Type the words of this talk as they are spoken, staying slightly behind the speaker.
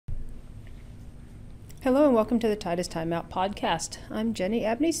Hello and welcome to the Titus Timeout podcast. I'm Jenny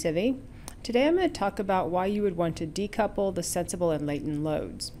Abney-Civy. Today I'm going to talk about why you would want to decouple the sensible and latent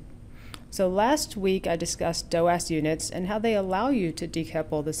loads. So last week I discussed DOAS units and how they allow you to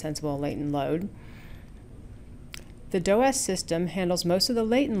decouple the sensible and latent load. The DOAS system handles most of the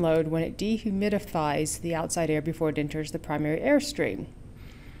latent load when it dehumidifies the outside air before it enters the primary airstream.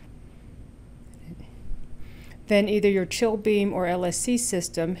 Then either your chill beam or LSC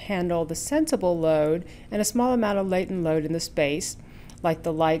system handle the sensible load and a small amount of latent load in the space, like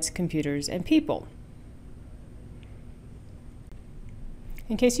the lights, computers, and people.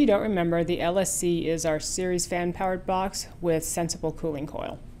 In case you don't remember, the LSC is our series fan-powered box with sensible cooling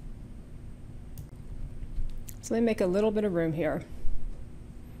coil. So let me make a little bit of room here.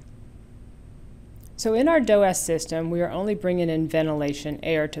 So in our DOAS system, we are only bringing in ventilation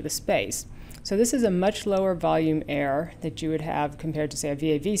air to the space. So this is a much lower volume air that you would have compared to, say, a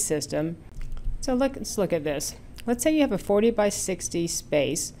VAV system. So let's look at this. Let's say you have a 40 by 60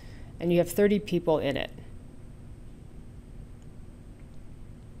 space and you have 30 people in it.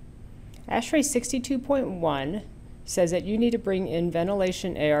 ASHRAE 62.1 says that you need to bring in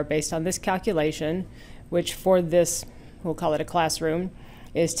ventilation air based on this calculation, which for this, we'll call it a classroom,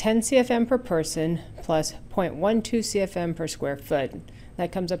 is 10 CFM per person plus 0.12 CFM per square foot.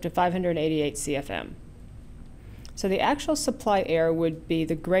 That comes up to 588 CFM. So the actual supply air would be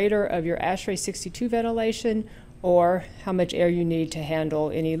the greater of your ASHRAE 62 ventilation or how much air you need to handle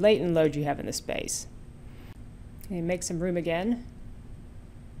any latent load you have in the space. Okay, make some room again.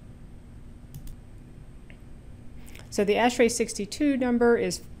 So the ASHRAE 62 number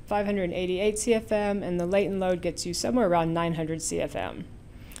is 588 CFM and the latent load gets you somewhere around 900 CFM.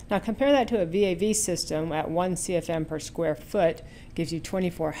 Now compare that to a VAV system at 1 CFM per square foot gives you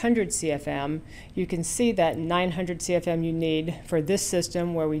 2400 CFM. You can see that 900 CFM you need for this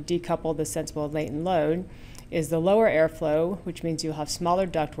system where we decouple the sensible and latent load is the lower airflow, which means you'll have smaller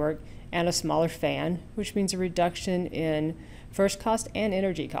ductwork and a smaller fan, which means a reduction in first cost and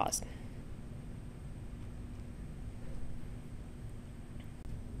energy cost.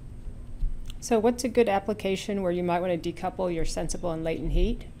 So what's a good application where you might want to decouple your sensible and latent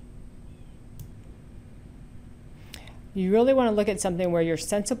heat? You really want to look at something where your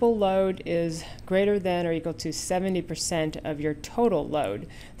sensible load is greater than or equal to 70% of your total load.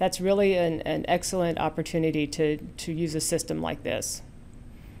 That's really an excellent opportunity to use a system like this.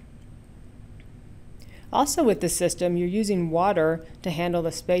 Also with this system, you're using water to handle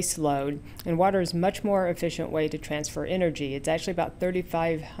the space load, and water is a much more efficient way to transfer energy. It's actually about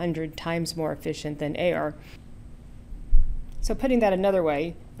 3,500 times more efficient than air. So putting that another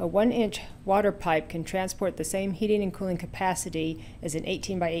way, a 1-inch water pipe can transport the same heating and cooling capacity as an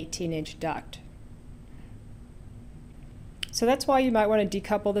 18 by 18 inch duct. So that's why you might want to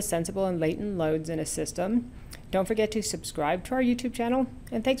decouple the sensible and latent loads in a system. Don't forget to subscribe to our YouTube channel,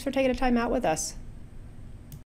 and thanks for taking a time out with us.